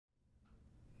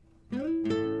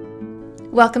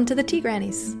Welcome to the Tea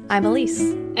Grannies. I'm Elise.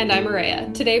 And I'm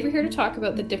Araya. Today we're here to talk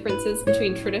about the differences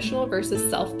between traditional versus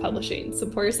self-publishing. So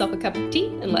pour yourself a cup of tea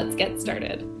and let's get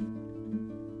started.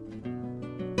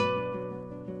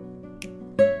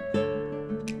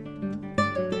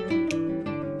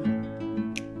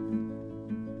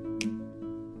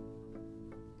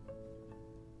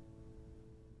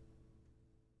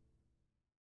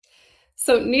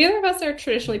 So neither of us are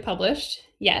traditionally published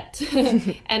yet,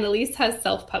 and Elise has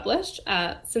self-published.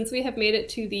 Since we have made it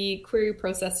to the query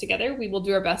process together, we will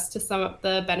do our best to sum up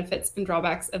the benefits and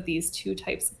drawbacks of these two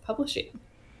types of publishing.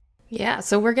 Yeah,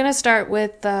 so we're going to start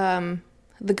with the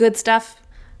good stuff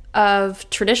of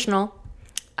traditional,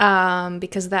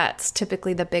 because that's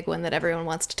typically the big one that everyone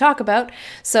wants to talk about.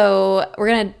 So we're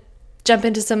going to jump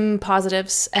into some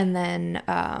positives and then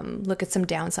look at some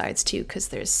downsides too, because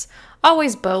there's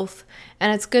always both,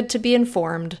 and it's good to be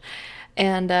informed.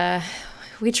 And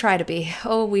we try to be.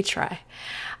 Oh, we try.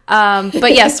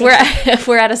 But yes, we're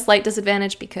at a slight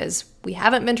disadvantage because we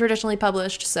haven't been traditionally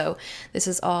published. So this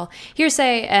is all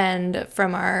hearsay and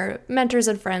from our mentors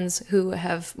and friends who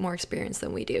have more experience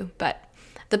than we do. But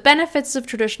the benefits of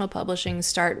traditional publishing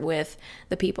start with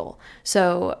the people.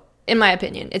 So in my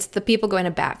opinion, it's the people going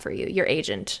to bat for you, your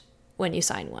agent when you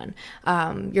sign one,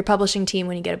 your publishing team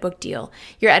when you get a book deal,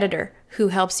 your editor who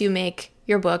helps you make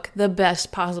your book the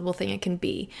best possible thing it can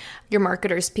be, your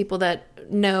marketers, people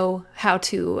that know how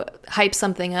to hype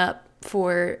something up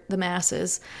for the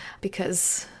masses,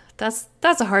 because that's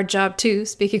a hard job too,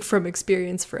 speaking from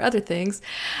experience for other things.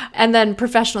 And then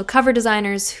professional cover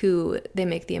designers who they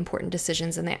make the important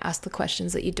decisions and they ask the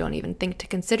questions that you don't even think to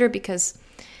consider, because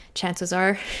chances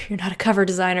are you're not a cover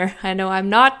designer. I know I'm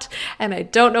not, and I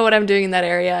don't know what I'm doing in that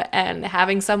area. And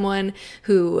having someone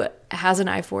who has an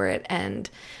eye for it and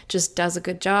just does a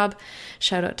good job.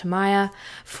 Shout out to Maya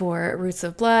for Roots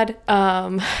of Blood.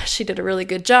 She did a really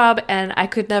good job, and I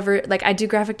could never, I do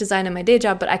graphic design in my day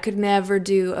job, but I could never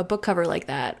do a book cover like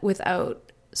that without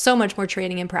so much more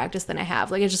training and practice than I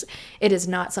have. It is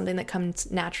not something that comes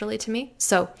naturally to me.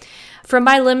 So from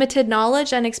my limited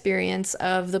knowledge and experience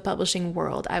of the publishing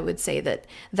world, I would say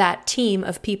that team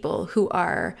of people who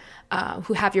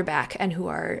have your back and who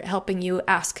are helping you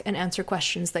ask and answer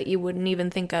questions that you wouldn't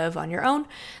even think of on your own,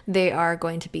 they are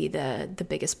going to be the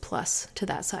biggest plus to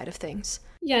that side of things.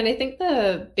 Yeah, and I think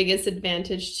the biggest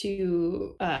advantage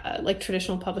to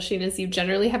traditional publishing is you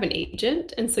generally have an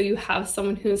agent, and so you have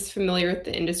someone who's familiar with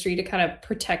the industry to kind of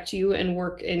protect you and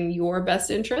work in your best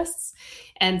interests,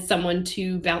 and someone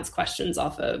to bounce questions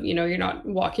off of. You're not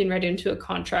walking right into a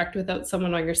contract without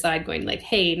someone on your side going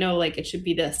hey, no, it should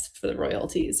be this for the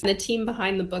royalties. And the team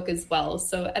behind the book as well.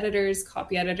 So editors,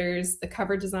 copy editors, the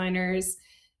cover designers,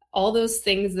 all those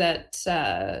things that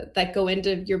go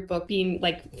into your book being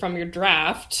from your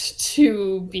draft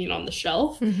to being on the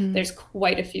shelf. Mm-hmm. There's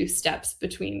quite a few steps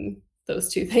between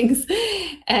those two things.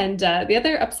 And the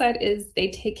other upside is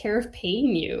they take care of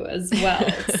paying you as well.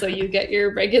 So you get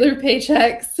your regular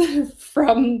paychecks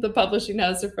from the publishing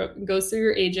house, or goes through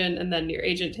your agent, and then your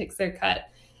agent takes their cut,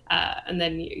 and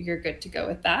then you're good to go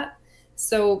with that.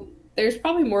 So there's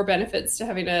probably more benefits to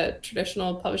having a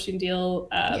traditional publishing deal,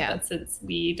 but since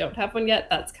we don't have one yet,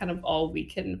 that's kind of all we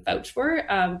can vouch for,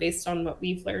 based on what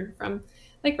we've learned from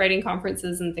writing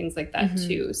conferences and things like that. Mm-hmm.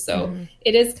 too. So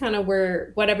It is kind of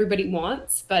what everybody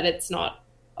wants, but it's not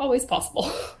always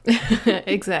possible.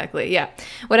 Exactly. Yeah.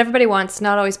 What everybody wants,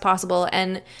 not always possible,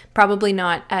 and probably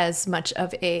not as much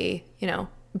of a,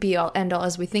 be all end all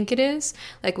as we think it is.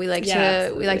 We like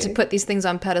to put these things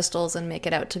on pedestals and make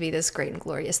it out to be this great and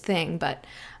glorious thing. But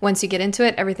once you get into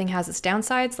it, everything has its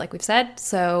downsides, like we've said.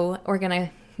 So we're going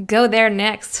to go there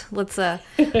next. Let's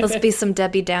be some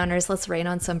Debbie Downers. Let's rain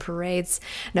on some parades.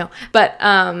 No, but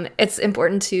it's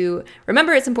important to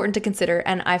remember, it's important to consider.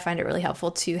 And I find it really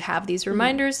helpful to have these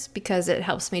reminders because it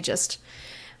helps me just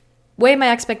weigh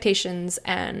my expectations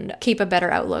and keep a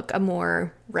better outlook, a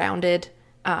more rounded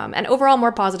and overall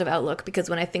more positive outlook, because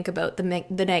when I think about the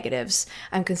negatives,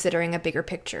 I'm considering a bigger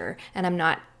picture and I'm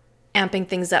not amping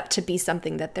things up to be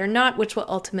something that they're not, which will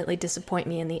ultimately disappoint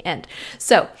me in the end.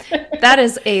 So that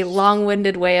is a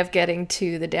long-winded way of getting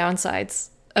to the downsides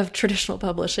of traditional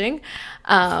publishing.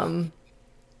 And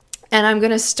I'm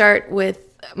going to start with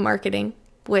marketing,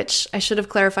 which I should have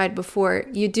clarified before.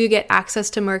 You do get access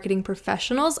to marketing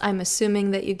professionals. I'm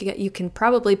assuming that you can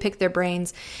probably pick their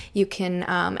brains. You can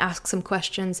ask some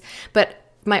questions, but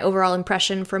my overall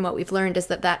impression from what we've learned is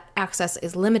that access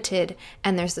is limited,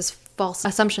 and there's this false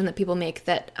assumption that people make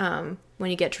that when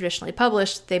you get traditionally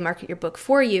published, they market your book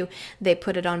for you, they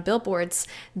put it on billboards,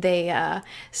 they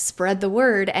spread the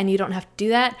word, and you don't have to do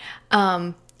that.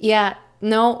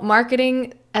 No,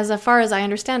 marketing as far as I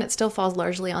understand, it still falls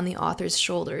largely on the author's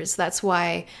shoulders. That's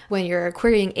why when you're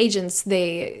querying agents,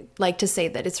 they like to say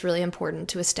that it's really important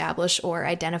to establish or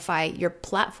identify your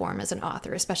platform as an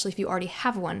author, especially if you already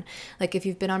have one. Like if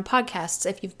you've been on podcasts,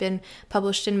 if you've been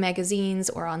published in magazines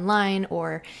or online,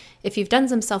 or if you've done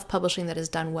some self-publishing that has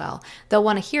done well. They'll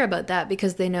want to hear about that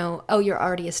because they know, oh, you're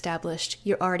already established,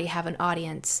 you already have an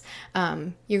audience,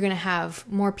 you're going to have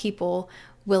more people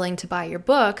willing to buy your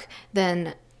book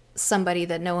than somebody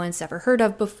that no one's ever heard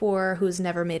of before, who's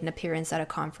never made an appearance at a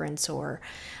conference or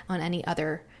on any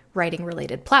other writing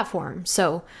related platform.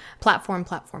 So platform,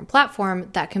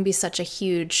 that can be such a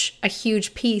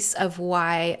huge piece of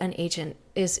why an agent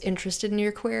is interested in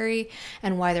your query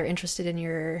and why they're interested in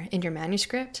your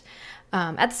manuscript.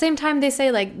 At the same time, they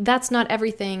say, like, that's not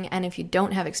everything. And if you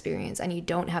don't have experience and you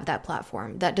don't have that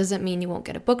platform, that doesn't mean you won't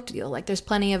get a book deal. Like, there's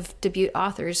plenty of debut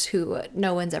authors who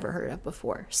no one's ever heard of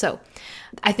before. So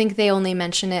I think they only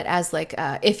mention it as like,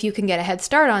 if you can get a head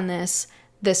start on this,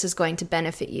 this is going to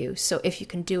benefit you. So if you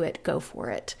can do it, go for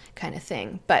it, kind of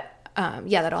thing. But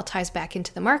that all ties back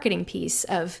into the marketing piece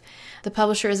of the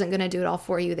publisher isn't going to do it all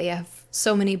for you. They have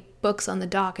so many books on the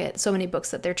docket, so many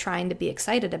books that they're trying to be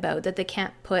excited about that they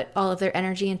can't put all of their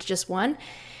energy into just one.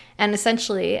 And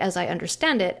essentially, as I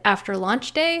understand it, after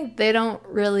launch day, they don't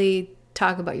really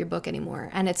talk about your book anymore,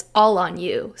 and it's all on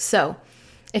you. So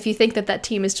if you think that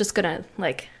team is just going to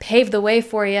like pave the way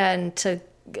for you and to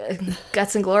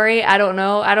guts and glory, I don't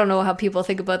know how people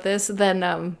think about this, then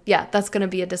that's going to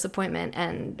be a disappointment.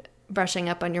 And brushing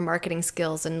up on your marketing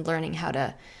skills and learning how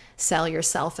to sell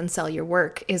yourself and sell your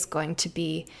work is going to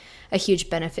be a huge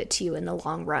benefit to you in the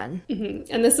long run.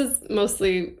 Mm-hmm. And this is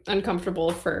mostly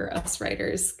uncomfortable for us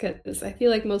writers because I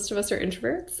feel like most of us are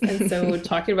introverts. And so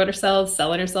talking about ourselves,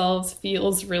 selling ourselves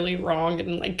feels really wrong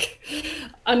and like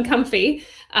uncomfy.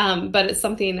 But it's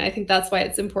something, I think that's why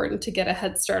it's important to get a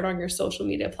head start on your social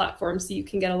media platform so you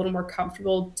can get a little more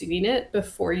comfortable doing it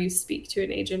before you speak to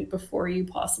an agent, before you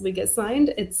possibly get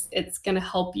signed. It's going to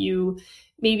help you.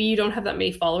 Maybe you don't have that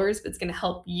many followers, but it's going to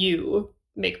help you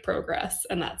make progress,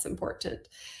 and that's important.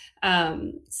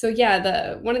 One of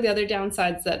the other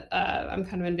downsides that I'm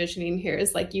kind of envisioning here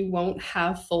is like you won't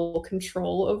have full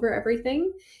control over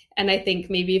everything. And I think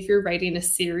maybe if you're writing a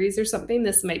series or something,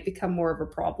 this might become more of a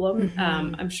problem.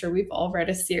 Mm-hmm. I'm sure we've all read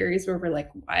a series where we're like,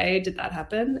 why did that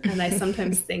happen? And I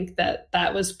sometimes think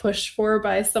that was pushed for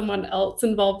by someone else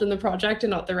involved in the project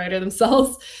and not the writer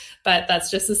themselves. But that's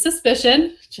just a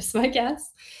suspicion, just my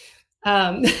guess.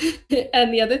 And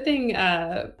the other thing,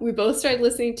 we both started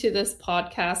listening to this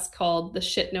podcast called The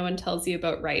Shit No One Tells You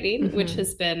About Writing, mm-hmm. which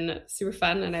has been super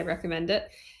fun and I recommend it.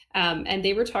 And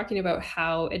they were talking about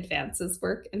how advances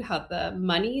work and how the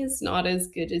money is not as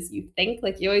good as you think.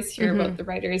 Like you always hear mm-hmm. about the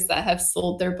writers that have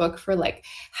sold their book for like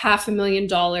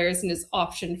 $500,000 and is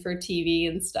optioned for TV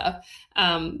and stuff.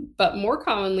 But more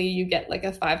commonly, you get like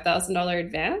a $5,000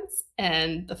 advance.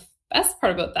 And the best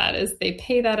part about that is they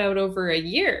pay that out over a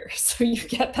year. So you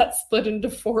get that split into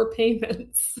 4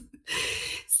 payments.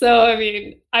 So, I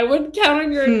mean, I wouldn't count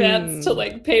on your advance to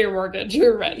like pay your mortgage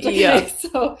or rent. Okay? Yeah.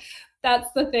 So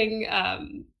that's the thing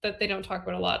that they don't talk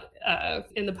about a lot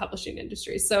in the publishing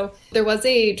industry. So there was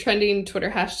a trending Twitter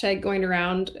hashtag going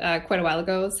around quite a while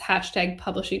ago. It's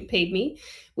 #PublishingPaidMe,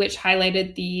 which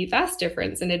highlighted the vast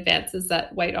difference in advances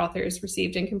that white authors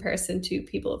received in comparison to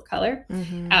people of color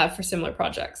mm-hmm. For similar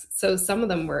projects. So some of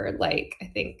them were like, I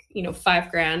think,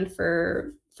 $5,000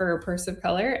 for a person of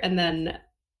color and then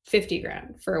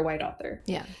 $50,000 for a white author.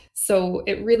 Yeah. So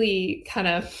it really kind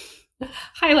of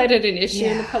highlighted an issue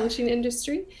in the publishing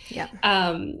industry. Yeah.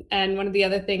 And one of the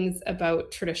other things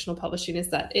about traditional publishing is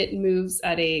that it moves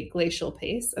at a glacial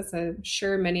pace, as I'm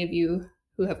sure many of you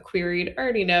who have queried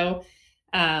already know.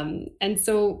 And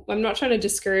so I'm not trying to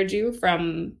discourage you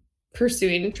from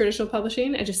pursuing traditional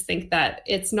publishing. I just think that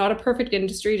it's not a perfect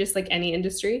industry, just like any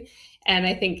industry. And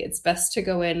I think it's best to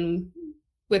go in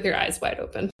with your eyes wide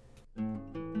open.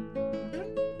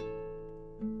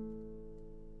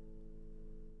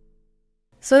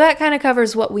 So that kind of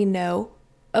covers what we know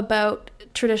about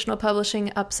traditional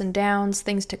publishing, ups and downs,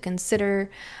 things to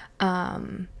consider.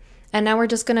 And now we're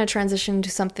just going to transition to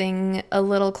something a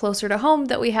little closer to home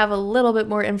that we have a little bit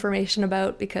more information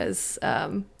about because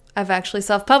I've actually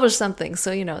self-published something.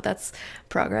 So, that's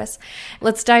progress.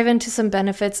 Let's dive into some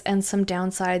benefits and some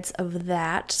downsides of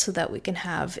that so that we can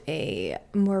have a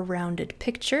more rounded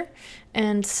picture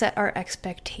and set our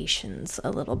expectations a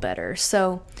little better.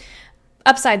 So,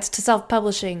 upsides to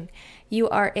self-publishing, you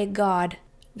are a god.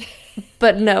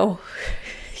 But no,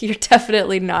 you're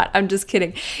definitely not. I'm just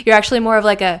kidding. You're actually more of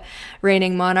like a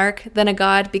reigning monarch than a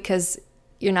god because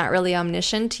you're not really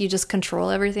omniscient. You just control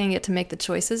everything, you get to make the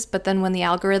choices. But then when the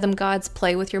algorithm gods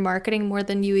play with your marketing more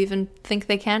than you even think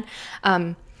they can,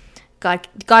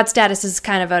 God status is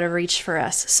kind of out of reach for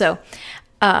us. So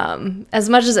as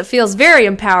much as it feels very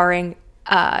empowering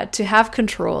to have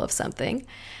control of something,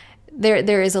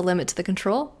 there is a limit to the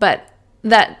control. But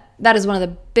that is one of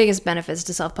the biggest benefits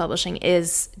to self-publishing,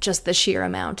 is just the sheer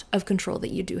amount of control that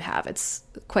you do have. It's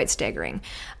quite staggering.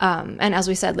 And as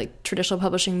we said, like, traditional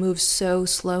publishing moves so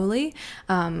slowly,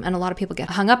 and a lot of people get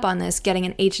hung up on this. Getting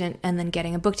an agent and then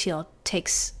getting a book deal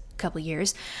takes couple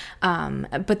years,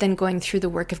 but then going through the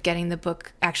work of getting the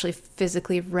book actually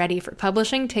physically ready for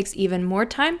publishing takes even more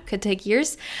time, could take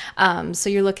years. So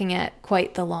you're looking at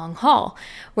quite the long haul.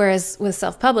 Whereas with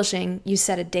self-publishing, you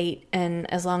set a date, and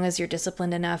as long as you're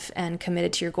disciplined enough and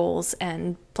committed to your goals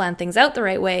and plan things out the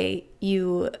right way,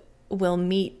 you will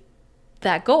meet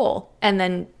that goal. And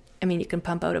then, I mean, you can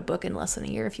pump out a book in less than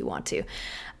a year if you want to.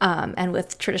 And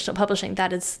with traditional publishing,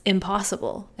 that is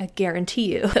impossible. I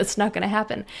guarantee you that's not going to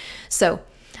happen. So,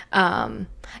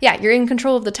 you're in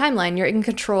control of the timeline. You're in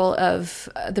control of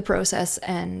the process.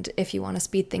 And if you want to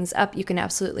speed things up, you can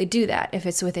absolutely do that if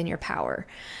it's within your power.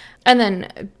 And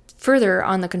then further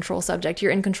on the control subject,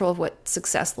 you're in control of what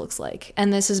success looks like.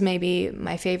 And this is maybe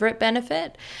my favorite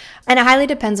benefit. And it highly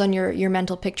depends on your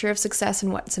mental picture of success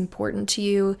and what's important to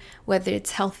you, whether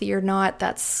it's healthy or not.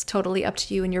 That's totally up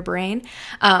to you and your brain,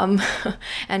 and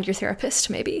your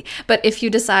therapist maybe. But if you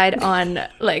decide on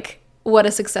like what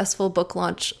a successful book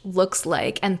launch looks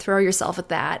like and throw yourself at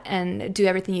that and do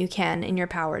everything you can in your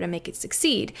power to make it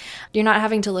succeed, you're not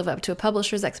having to live up to a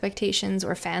publisher's expectations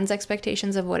or fans'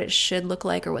 expectations of what it should look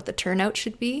like or what the turnout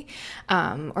should be,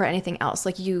 or anything else.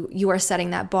 Like you are setting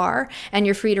that bar, and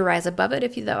you're free to rise above it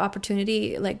if the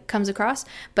opportunity like comes across.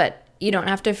 But you don't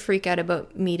have to freak out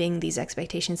about meeting these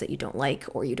expectations that you don't like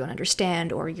or you don't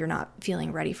understand or you're not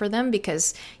feeling ready for them,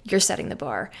 because you're setting the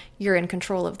bar. You're in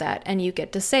control of that, and you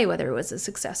get to say whether it was a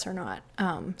success or not.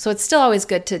 So it's still always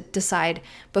good to decide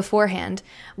beforehand,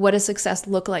 what does success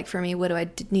look like for me? What do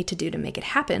I need to do to make it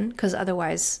happen? Because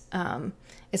otherwise,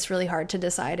 it's really hard to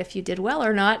decide if you did well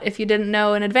or not if you didn't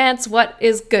know in advance what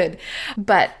is good.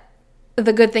 But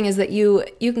the good thing is that you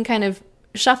can kind of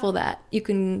shuffle that. You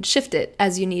can shift it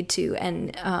as you need to,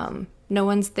 and no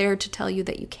one's there to tell you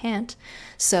that you can't.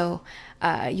 So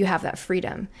you have that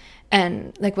freedom.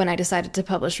 And like when I decided to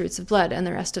publish Roots of Blood and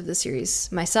the rest of the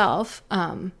series myself,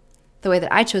 the way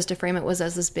that I chose to frame it was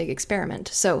as this big experiment.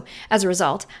 So as a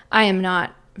result, I am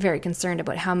not very concerned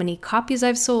about how many copies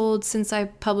I've sold since I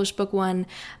published book one.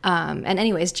 And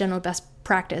anyways, general best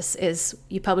practice is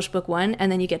you publish book one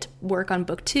and then you get to work on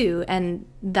book two, and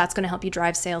that's going to help you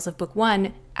drive sales of book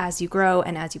one as you grow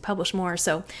and as you publish more.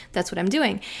 So that's what I'm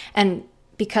doing. And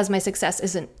because my success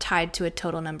isn't tied to a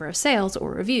total number of sales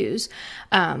or reviews,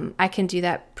 I can do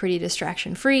that pretty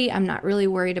distraction free. I'm not really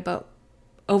worried about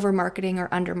over marketing or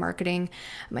under marketing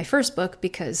my first book,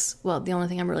 because, well, the only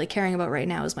thing I'm really caring about right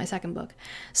now is my second book.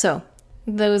 So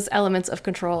those elements of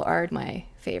control are my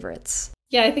favorites.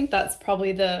 Yeah, I think that's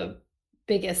probably the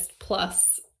biggest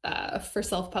plus for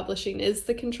self-publishing is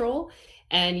the control.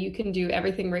 And you can do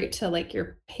everything right to like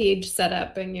your page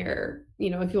setup and your,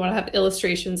 if you want to have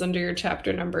illustrations under your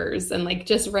chapter numbers and like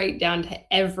just right down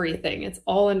to everything. It's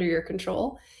all under your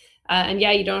control. And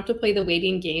yeah, you don't have to play the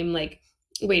waiting game, like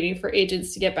waiting for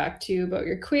agents to get back to you about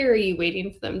your query,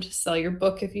 waiting for them to sell your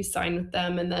book if you sign with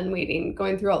them, and then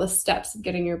going through all the steps of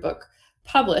getting your book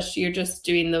published. You're just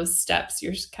doing those steps.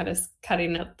 You're just kind of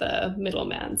cutting out the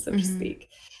middleman, so to speak.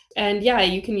 And yeah,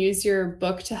 you can use your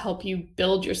book to help you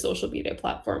build your social media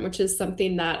platform, which is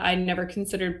something that I never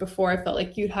considered before. I felt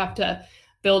like you'd have to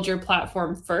build your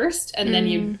platform first and then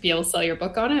you'd be able to sell your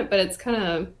book on it. But it's kind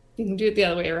of, you can do it the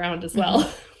other way around as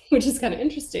well, which is kind of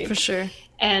interesting. For sure.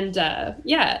 And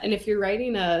and if you're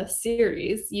writing a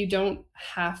series, you don't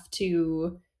have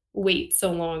to wait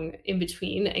so long in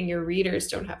between, and your readers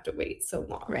don't have to wait so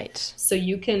long. Right. So if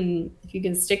you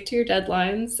can stick to your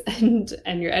deadlines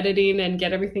and your editing and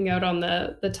get everything out on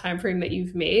the time frame that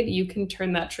you've made, you can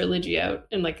turn that trilogy out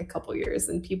in like a couple years,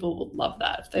 and people will love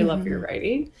that if they love your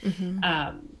writing,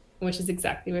 which is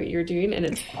exactly what you're doing, and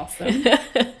it's awesome.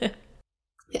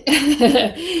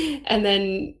 And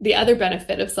then the other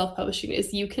benefit of self-publishing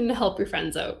is you can help your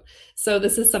friends out. So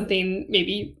this is something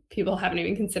maybe people haven't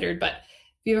even considered, but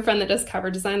if you have a friend that does cover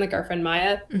design, like our friend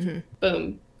Maya,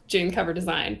 boom, doing cover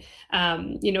design.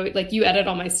 Like you edit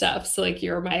all my stuff. So like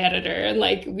you're my editor, and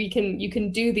like you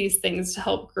can do these things to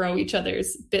help grow each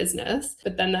other's business.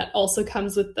 But then that also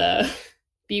comes with the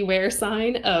beware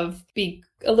sign of be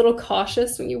a little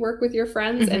cautious when you work with your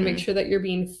friends and make sure that you're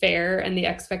being fair and the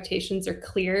expectations are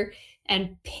clear.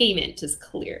 and payment is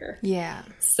clear. Yeah.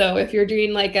 So if you're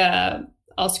doing like a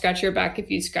I'll scratch your back if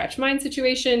you scratch mine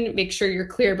situation, make sure you're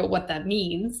clear about what that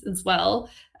means as well.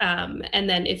 And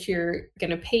then if you're going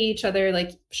to pay each other,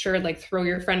 like sure, like throw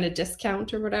your friend a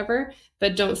discount or whatever,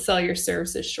 but don't sell your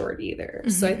services short either.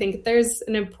 So I think there's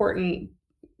an important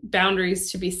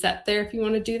boundaries to be set there if you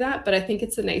want to do that. But I think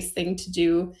it's a nice thing to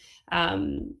do,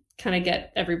 kind of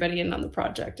get everybody in on the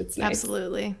project. It's nice.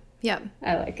 Absolutely. Yep.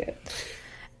 I like it.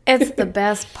 It's the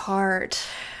best part.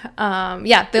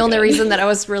 The only reason that I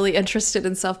was really interested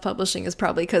in self-publishing is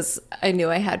probably because I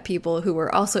knew I had people who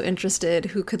were also interested,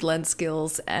 who could lend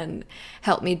skills and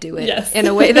help me do it in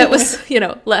a way that was,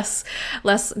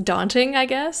 less daunting, I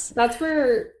guess. That's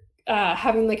where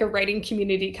having like a writing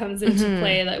community comes into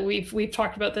play. That we've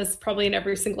talked about this probably in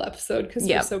every single episode because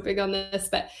we're so big on this.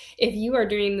 But if you are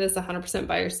doing this 100%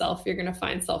 by yourself, you're going to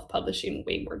find self-publishing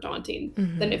way more daunting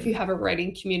than if you have a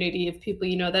writing community of people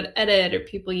that edit, or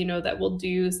people that will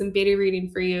do some beta reading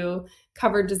for you,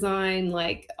 cover design,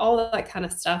 like all that kind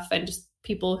of stuff, and just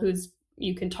people who's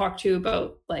you can talk to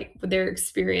about like their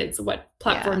experience, what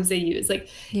platforms they use. Like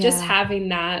just having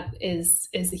that is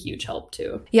a huge help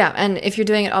too. Yeah. And if you're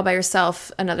doing it all by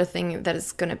yourself, another thing that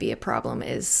is going to be a problem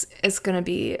is it's going to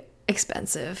be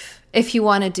expensive if you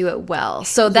want to do it well.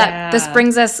 So that this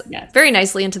brings us very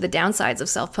nicely into the downsides of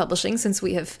self-publishing, since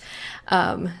we have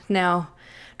now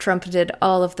trumpeted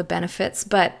all of the benefits.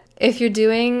 But if you're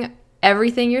doing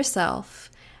everything yourself,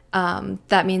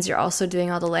 that means you're also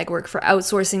doing all the legwork for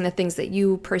outsourcing the things that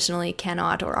you personally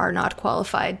cannot or are not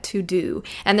qualified to do.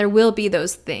 And there will be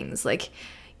those things like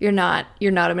you're not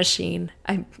a machine.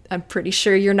 I'm pretty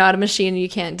sure you're not a machine and you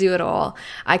can't do it all.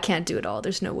 I can't do it all.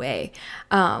 There's no way.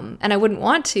 And I wouldn't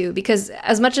want to, because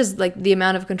as much as like the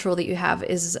amount of control that you have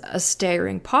is a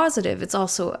staggering positive, it's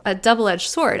also a double-edged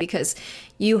sword because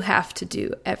you have to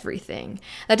do everything.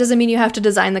 That doesn't mean you have to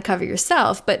design the cover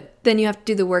yourself, but then you have to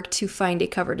do the work to find a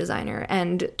cover designer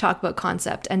and talk about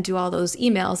concept and do all those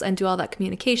emails and do all that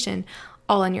communication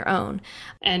all on your own.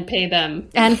 And pay them.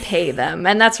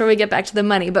 And that's where we get back to the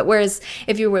money. But whereas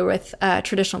if you were with a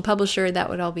traditional publisher, that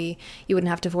would all be, you wouldn't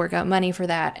have to fork out money for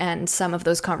that. And some of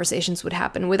those conversations would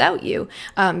happen without you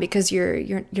because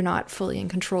you're not fully in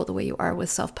control the way you are with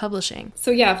self-publishing.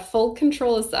 So yeah, full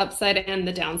control is the upside and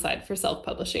the downside for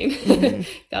self-publishing.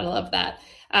 Gotta love that.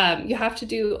 You have to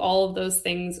do all of those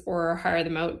things or hire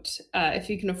them out if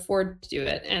you can afford to do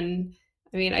it. And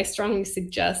I mean, I strongly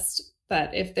suggest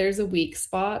that if there's a weak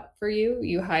spot for you,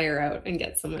 you hire out and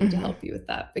get someone to help you with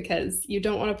that, because you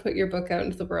don't want to put your book out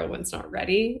into the world when it's not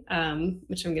ready,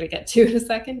 which I'm going to get to in a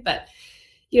second. But,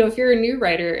 if you're a new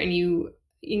writer and you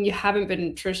haven't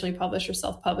been traditionally published or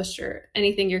self-published or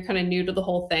anything, you're kind of new to the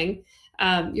whole thing,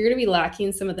 you're going to be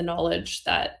lacking some of the knowledge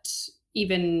that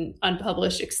even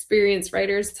unpublished experienced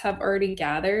writers have already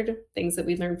gathered, things that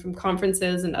we learned from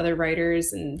conferences and other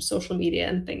writers and social media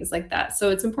and things like that. So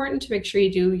it's important to make sure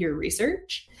you do your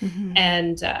research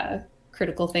and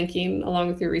critical thinking along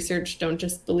with your research. Don't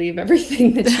just believe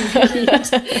everything that you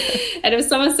read. And if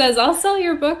someone says, I'll sell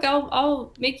your book,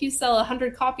 I'll make you sell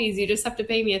 100 copies, you just have to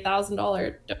pay me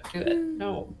 $1,000. Don't do it.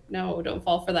 No, don't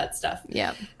fall for that stuff.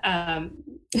 Yeah.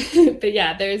 But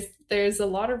yeah, there's a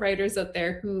lot of writers out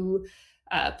there who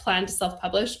plan to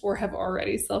self-publish or have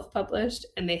already self-published,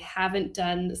 and they haven't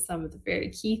done some of the very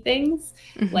key things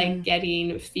like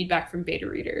getting feedback from beta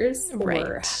readers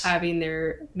or having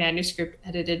their manuscript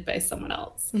edited by someone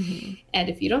else. And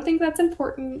if you don't think that's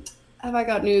important, have I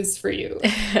got news for you.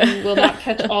 You will not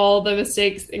catch all the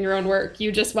mistakes in your own work.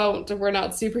 You just won't. We're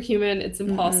not superhuman. It's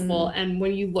impossible. And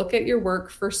when you look at your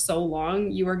work for so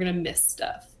long, you are going to miss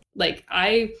stuff. Like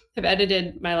I have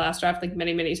edited my last draft like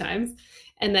many, many times.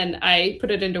 And then I put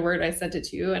it into Word. I sent it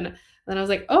to you. And then I was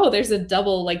like, oh, there's a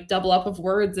double up of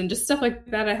words and just stuff like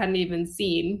that I hadn't even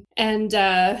seen. And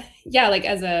like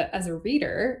as a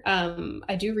reader,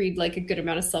 I do read like a good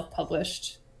amount of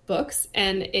self-published books.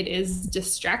 And it is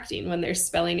distracting when there's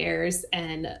spelling errors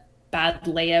and bad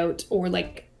layout or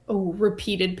like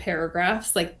repeated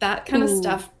paragraphs, like that kind of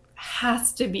stuff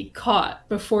has to be caught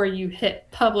before you hit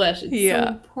publish. It's so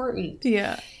important.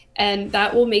 Yeah. And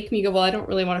that will make me go, well, I don't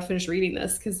really want to finish reading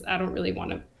this because I don't really want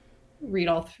to read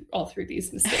all through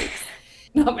these mistakes.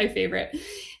 Not my favorite.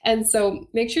 And so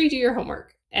make sure you do your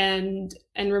homework and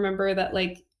remember that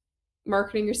like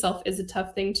marketing yourself is a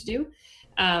tough thing to do.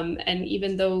 And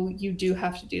even though you do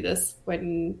have to do this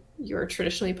when you're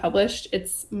traditionally published,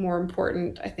 it's more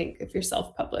important, I think, if you're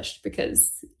self-published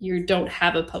because you don't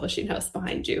have a publishing house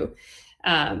behind you.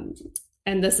 And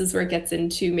this is where it gets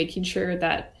into making sure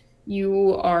that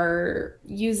you are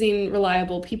using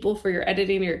reliable people for your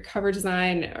editing or your cover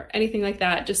design or anything like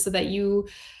that, just so that you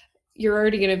you're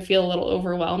already going to feel a little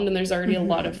overwhelmed, and there's already a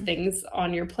lot of Mhm. things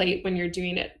on your plate when you're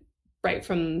doing it right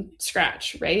from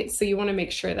scratch, right? So you want to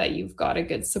make sure that you've got a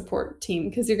good support team,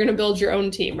 because you're going to build your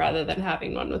own team rather than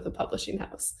having one with a publishing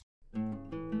house.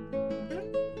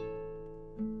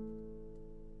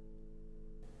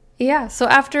 Yeah, so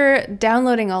after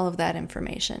downloading all of that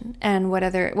information and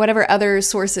whatever other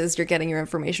sources you're getting your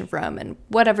information from, and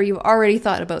whatever you've already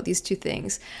thought about these two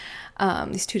things,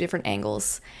 these two different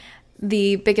angles,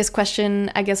 the biggest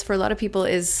question, I guess, for a lot of people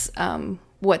is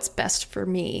what's best for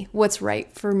me? What's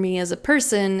right for me as a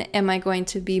person? Am I going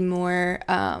to be more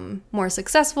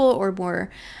successful or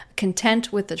more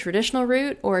content with the traditional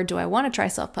route, or do I want to try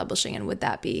self-publishing, and would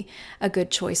that be a good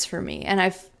choice for me? And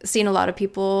I've seen a lot of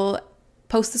people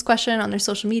post this question on their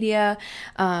social media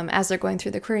as they're going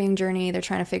through the querying journey. They're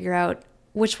trying to figure out,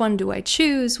 which one do I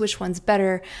choose? Which one's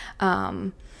better?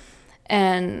 And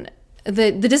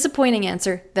the disappointing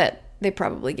answer that they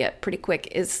probably get pretty quick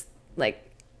is like,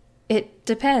 it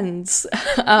depends.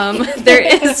 There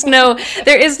is no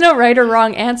right or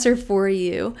wrong answer for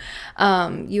you.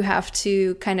 You have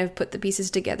to kind of put the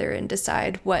pieces together and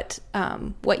decide what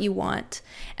you want,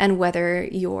 and whether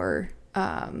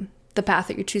the path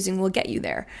that you're choosing will get you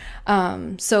there.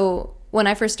 So when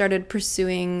I first started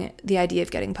pursuing the idea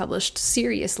of getting published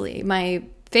seriously, my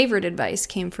favorite advice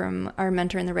came from our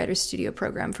mentor in the Writers Studio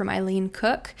program, from Eileen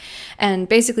Cook. And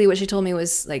basically what she told me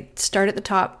was, like, start at the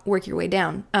top, work your way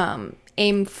down.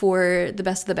 Aim for the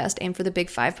best of the best, aim for the big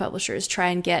 5 publishers, try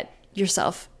and get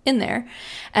yourself in there.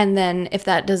 And then if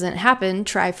that doesn't happen,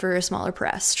 try for a smaller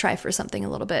press, try for something a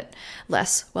little bit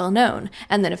less well known.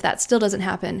 And then if that still doesn't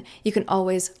happen, you can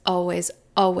always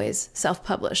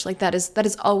self-publish. Like, that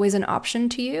is always an option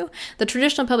to you. The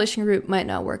traditional publishing route might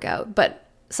not work out, but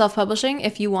self-publishing,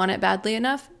 if you want it badly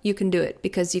enough, you can do it,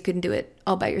 because you can do it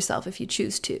all by yourself if you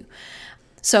choose to.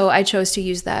 So I chose to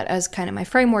use that as kind of my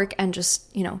framework, and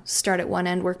just, start at one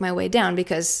end, work my way down,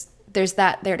 because there's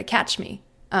that there to catch me.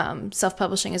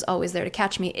 Self-publishing is always there to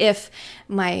catch me if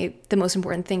the most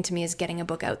important thing to me is getting a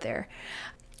book out there.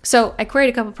 So I queried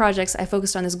a couple projects. I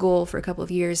focused on this goal for a couple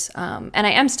of years, and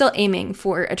I am still aiming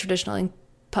for a traditional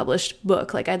published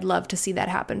book. Like, I'd love to see that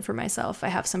happen for myself. I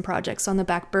have some projects on the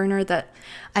back burner that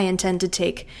I intend to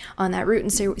take on that route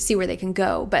and see where they can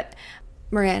go. But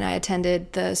Maria and I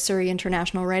attended the Surrey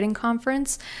International Writing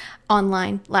Conference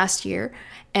online last year,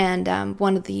 and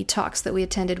one of the talks that we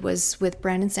attended was with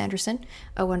Brandon Sanderson,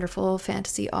 a wonderful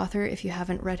fantasy author. If you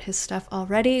haven't read his stuff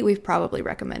already, we've probably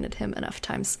recommended him enough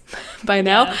times by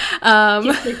now.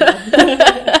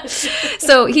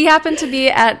 So he happened to be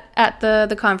at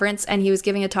the conference, and he was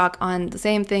giving a talk on the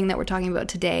same thing that we're talking about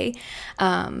today.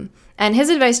 And his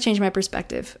advice changed my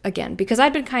perspective again, because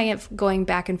I'd been kind of going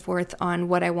back and forth on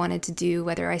what I wanted to do,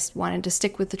 whether I wanted to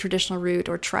stick with the traditional route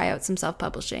or try out some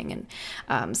self-publishing.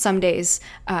 And some days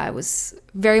I was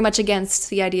very much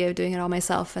against the idea of doing it all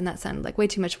myself, and that sounded like way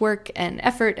too much work and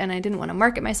effort, and I didn't want to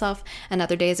market myself. And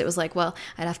other days it was like, well,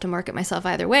 I'd have to market myself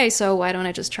either way, so why don't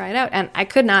I just try it out? And I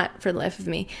could not, for the life of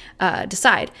me,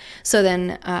 decide. So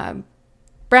then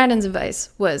Brandon's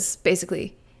advice was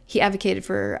basically, he advocated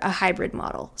for a hybrid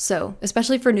model. So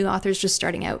especially for new authors just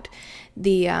starting out,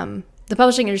 the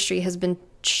publishing industry has been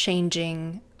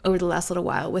changing over the last little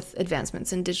while with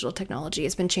advancements in digital technology.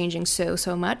 It's been changing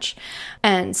so much.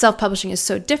 And self-publishing is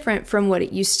so different from what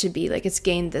it used to be. Like, it's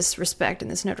gained this respect and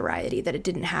this notoriety that it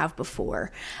didn't have before.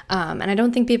 And I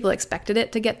don't think people expected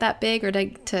it to get that big, or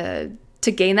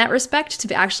to gain that respect,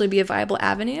 to actually be a viable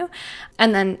avenue.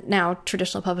 And then now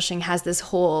traditional publishing has this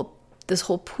whole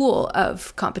pool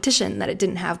of competition that it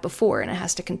didn't have before, and it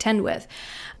has to contend with.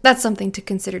 That's something to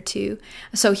consider too.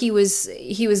 So he was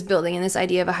building in this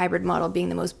idea of a hybrid model being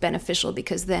the most beneficial,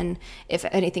 because then if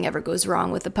anything ever goes wrong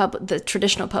with the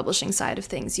traditional publishing side of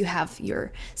things, you have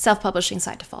your self-publishing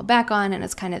side to fall back on, and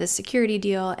it's kind of the security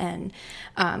deal, and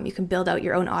you can build out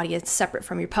your own audience separate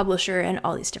from your publisher and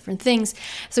all these different things.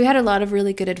 So we had a lot of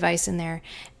really good advice in there,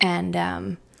 and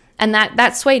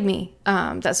that swayed me.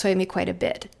 That swayed me quite a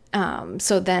bit.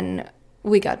 So then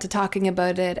we got to talking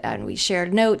about it, and we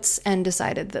shared notes and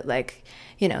decided that,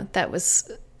 that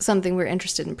was something we were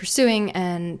interested in pursuing.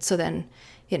 And so then,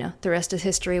 the rest is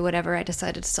history, whatever. I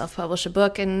decided to self-publish a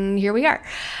book, and here we are.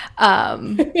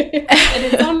 And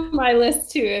it's on my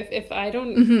list too. If I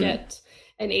don't get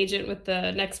an agent with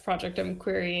the next project I'm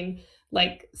querying,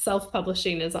 like,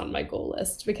 self-publishing is on my goal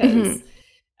list, because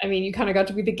I mean, you kind of got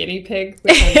to be the guinea pig,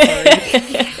 which I'm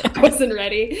sorry, I wasn't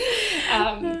ready.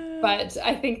 But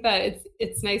I think that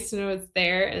it's nice to know it's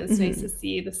there, and it's nice to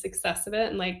see the success of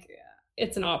it, and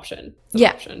it's an option. It's an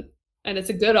option. And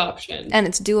it's a good option. And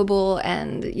it's doable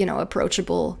and,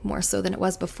 approachable more so than it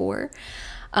was before.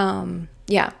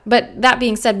 Yeah. But that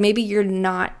being said, maybe you're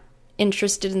not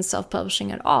interested in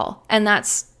self-publishing at all. And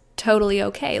that's totally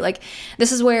okay. Like,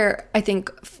 this is where I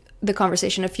think the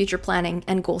conversation of future planning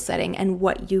and goal setting and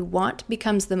what you want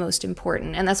becomes the most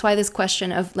important. And that's why this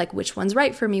question of like, which one's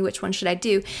right for me, which one should I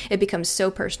do, it becomes so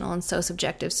personal and so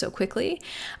subjective so quickly.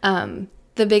 The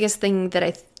biggest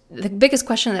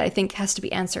question that I think has to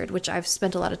be answered, which I've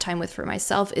spent a lot of time with for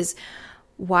myself, is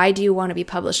why do you want to be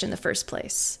published in the first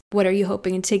place? What are you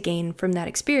hoping to gain from that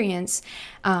experience?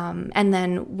 And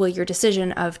then will your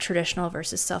decision of traditional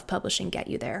versus self-publishing get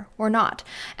you there or not?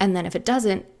 And then if it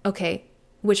doesn't, okay,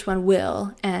 which one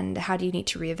will, and how do you need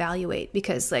to reevaluate?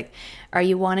 Because like, are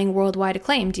you wanting worldwide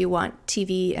acclaim? Do you want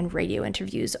TV and radio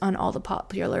interviews on all the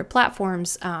popular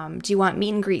platforms? Do you want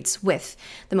meet and greets with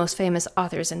the most famous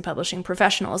authors and publishing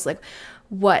professionals? Like,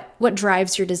 what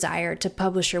drives your desire to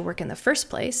publish your work in the first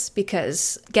place?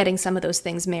 Because getting some of those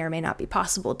things may or may not be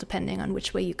possible depending on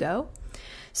which way you go.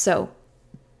 So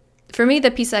for me,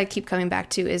 the piece I keep coming back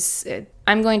to is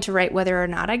I'm going to write whether or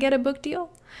not I get a book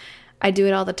deal. I do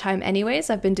it all the time anyways.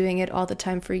 I've been doing it all the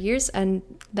time for years, and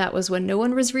that was when no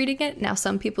one was reading it. Now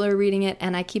some people are reading it,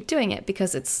 and I keep doing it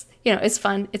because it's, it's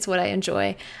fun. It's what I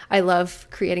enjoy. I love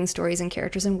creating stories and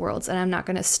characters and worlds, and I'm not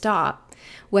going to stop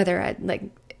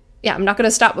I'm not going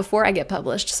to stop before I get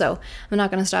published, so I'm not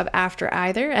going to stop after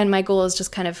either. And my goal is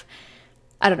just kind of,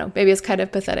 I don't know, maybe it's kind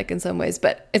of pathetic in some ways,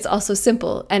 but it's also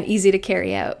simple and easy to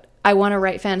carry out. I want to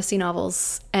write fantasy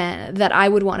novels that I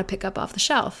would want to pick up off the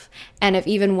shelf. And if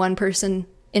even one person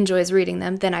enjoys reading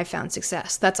them, then I've found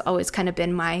success. That's always kind of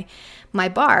been my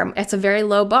bar. It's a very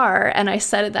low bar, and I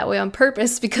set it that way on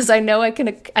purpose because I know I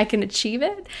can achieve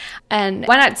it. And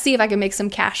why not see if I can make some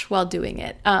cash while doing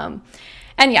it?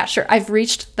 And yeah, sure, I've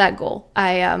reached that goal.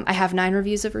 I have 9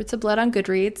 reviews of Roots of Blood on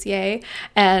Goodreads, yay.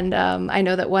 And I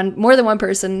know that more than one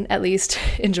person at least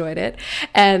enjoyed it.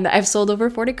 And I've sold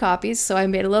over 40 copies, so I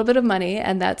made a little bit of money.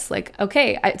 And that's like,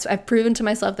 okay, I've proven to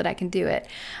myself that I can do it.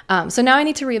 So now I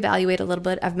need to reevaluate a little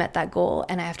bit. I've met that goal,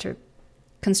 and I have to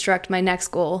construct my next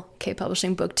goal. Okay,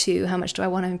 publishing book 2. How much do I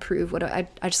want to improve? I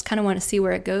just kind of want to see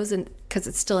where it goes, and because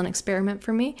it's still an experiment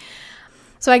for me.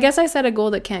 So I guess I set a goal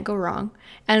that can't go wrong,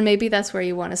 and maybe that's where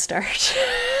you want to start.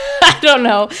 I don't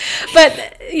know.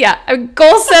 But yeah,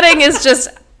 goal setting is just,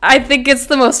 I think it's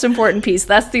the most important piece.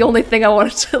 That's the only thing I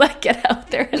wanted to get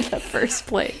out there in the first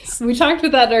place. We talked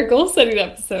about that in our goal setting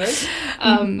episode.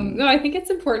 No, I think it's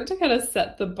important to kind of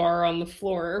set the bar on the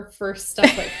floor for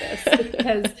stuff like this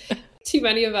because too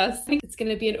many of us think it's going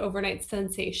to be an overnight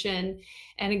sensation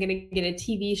and I'm going to get a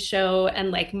TV show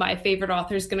and my favorite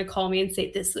author is going to call me and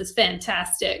say, this was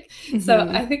fantastic. Mm-hmm. So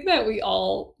I think that we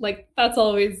all that's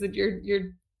always your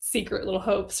secret little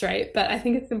hopes, right? But I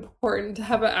think it's important to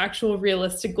have an actual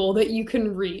realistic goal that you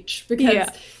can reach because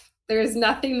there's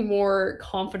nothing more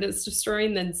confidence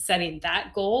destroying than setting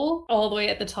that goal all the way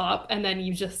at the top and then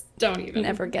you just don't even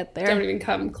never get there. Don't even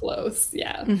come close.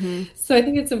 Yeah. Mm-hmm. So I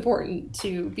think it's important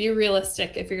to be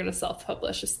realistic if you're going to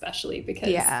self-publish, especially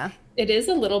because it is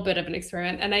a little bit of an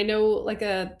experiment. And I know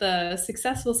the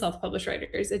successful self-published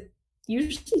writers, it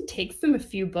usually takes them a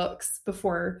few books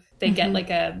before they get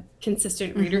a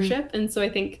consistent readership. And so I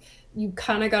think you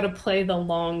kind of got to play the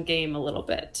long game a little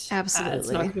bit. Absolutely. It's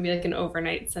not going to be an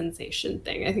overnight sensation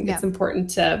thing. I think it's important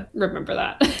to remember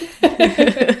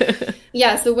that.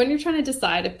 Yeah. So when you're trying to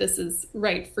decide if this is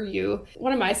right for you,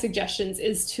 one of my suggestions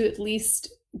is to at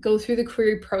least go through the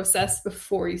query process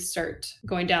before you start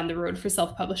going down the road for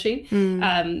self-publishing.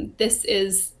 This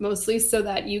is mostly so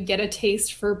that you get a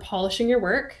taste for polishing your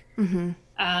work. Mm-hmm.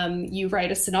 You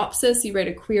write a synopsis, you write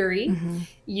a query,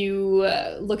 you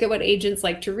look at what agents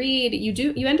like to read.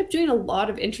 You end up doing a lot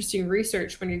of interesting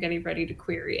research when you're getting ready to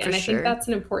query. And I think that's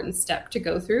an important step to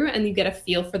go through. And you get a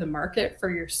feel for the market for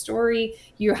your story.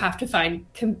 You have to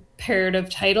find comparative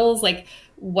titles,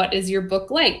 what is your book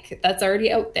like? That's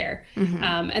already out there.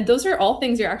 And those are all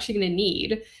things you're actually going to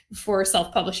need for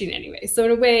self-publishing anyway. So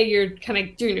in a way, you're kind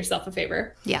of doing yourself a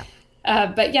favor. Yeah.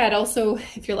 But yeah, it also,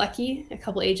 if you're lucky, a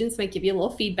couple agents might give you a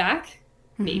little feedback,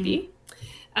 maybe.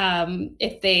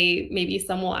 Maybe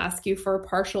some will ask you for a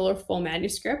partial or full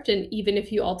manuscript. And even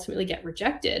if you ultimately get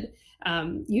rejected,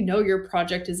 your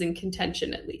project is in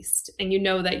contention at least, and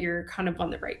that you're kind of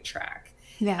on the right track.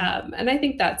 Yeah. And I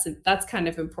think that's kind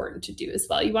of important to do as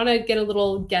well. You want to get a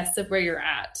little guess of where you're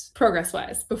at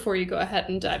progress-wise before you go ahead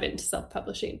and dive into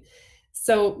self-publishing.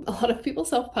 So a lot of people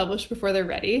self-publish before they're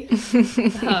ready.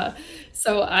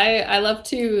 So I love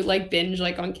to binge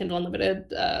on Kindle Unlimited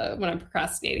when I'm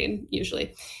procrastinating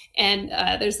usually. And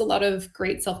there's a lot of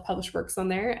great self-published works on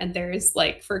there. And there's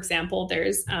for example,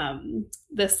 there's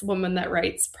this woman that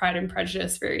writes Pride and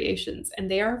Prejudice variations, and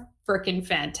they are freaking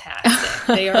fantastic.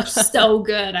 They are so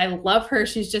good. I love her.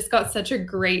 She's just got such a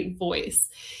great voice.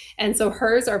 And so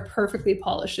hers are perfectly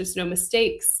polished. There's no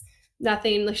mistakes,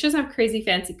 nothing. Like, she doesn't have crazy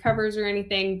fancy covers or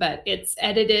anything, but it's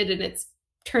edited and it's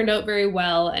turned out very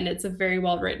well. And it's a very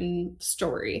well written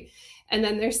story. And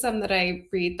then there's some that I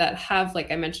read that have,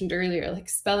 like I mentioned earlier, like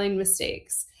spelling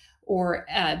mistakes or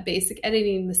basic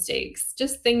editing mistakes,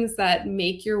 just things that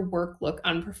make your work look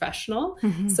unprofessional.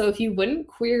 Mm-hmm. So if you wouldn't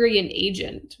query an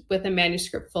agent with a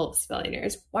manuscript full of spelling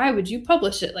errors, why would you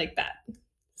publish it like that?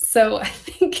 So I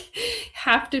think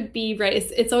have to be right.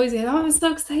 It's always, oh, I'm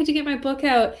so excited to get my book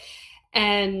out.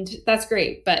 And that's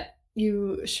great. But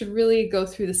you should really go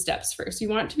through the steps first. You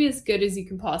want it to be as good as you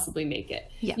can possibly make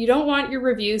it. Yeah. You don't want your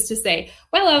reviews to say,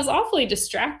 well, I was awfully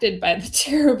distracted by the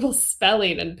terrible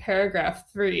spelling in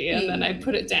paragraph 3, and then I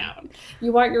put it down.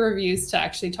 You want your reviews to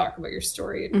actually talk about your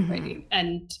story and your writing.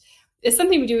 And it's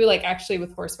something we do, like, actually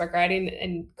with horseback riding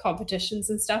and competitions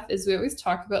and stuff, is we always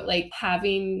talk about, like,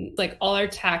 having, like, all our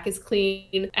tack is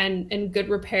clean and good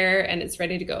repair and it's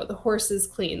ready to go. The horse is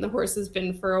clean. The horse has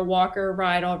been for a walk or a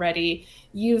ride already.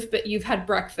 You've had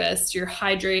breakfast, you're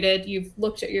hydrated, you've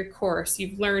looked at your course,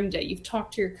 you've learned it, you've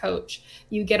talked to your coach,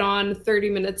 you get on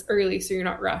 30 minutes early so you're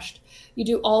not rushed. You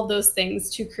do all those things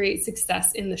to create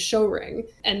success in the show ring.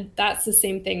 And that's the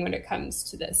same thing when it comes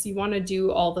to this. You want to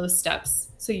do all those steps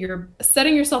so you're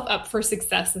setting yourself up for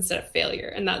success instead of failure.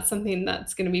 And that's something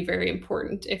that's going to be very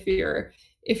important if you're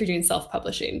doing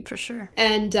self-publishing. For sure.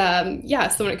 And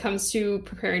so when it comes to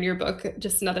preparing your book,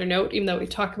 just another note, even though we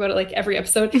talk about it like every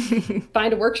episode,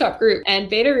 find a workshop group and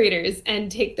beta readers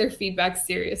and take their feedback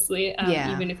seriously,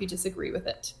 even if you disagree with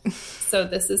it. So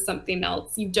this is something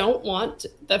else. You don't want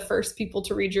the first people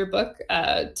to read your book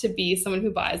to be someone who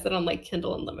buys it on, like,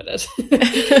 Kindle Unlimited.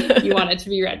 You want it to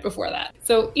be read before that.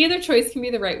 So either choice can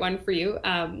be the right one for you.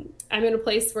 I'm in a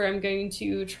place where I'm going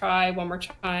to try one more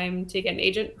time to get an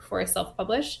agent before I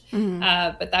self-publish.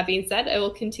 But that being said, I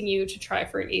will continue to try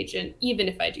for an agent, even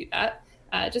if I do that,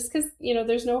 just because,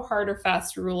 there's no hard or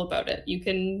fast rule about it. You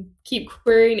can keep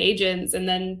querying agents and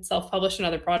then self-publish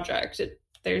another project.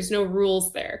 There's no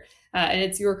rules there. And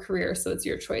it's your career, so it's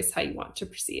your choice how you want to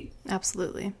proceed.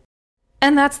 Absolutely.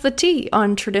 And that's the tea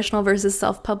on traditional versus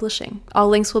self-publishing. All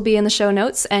links will be in the show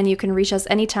notes, and you can reach us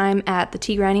anytime at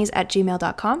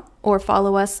theteagrannies@gmail.com or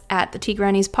follow us at the Tea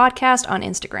Grannies Podcast on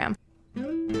Instagram.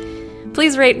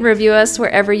 Please rate and review us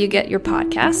wherever you get your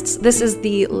podcasts. This is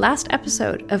the last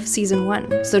episode of Season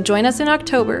 1, so join us in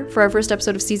October for our first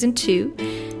episode of Season 2,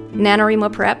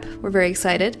 NaNoWriMo Prep. We're very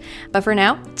excited. But for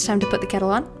now, it's time to put the kettle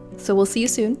on. So we'll see you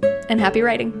soon, and happy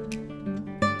writing.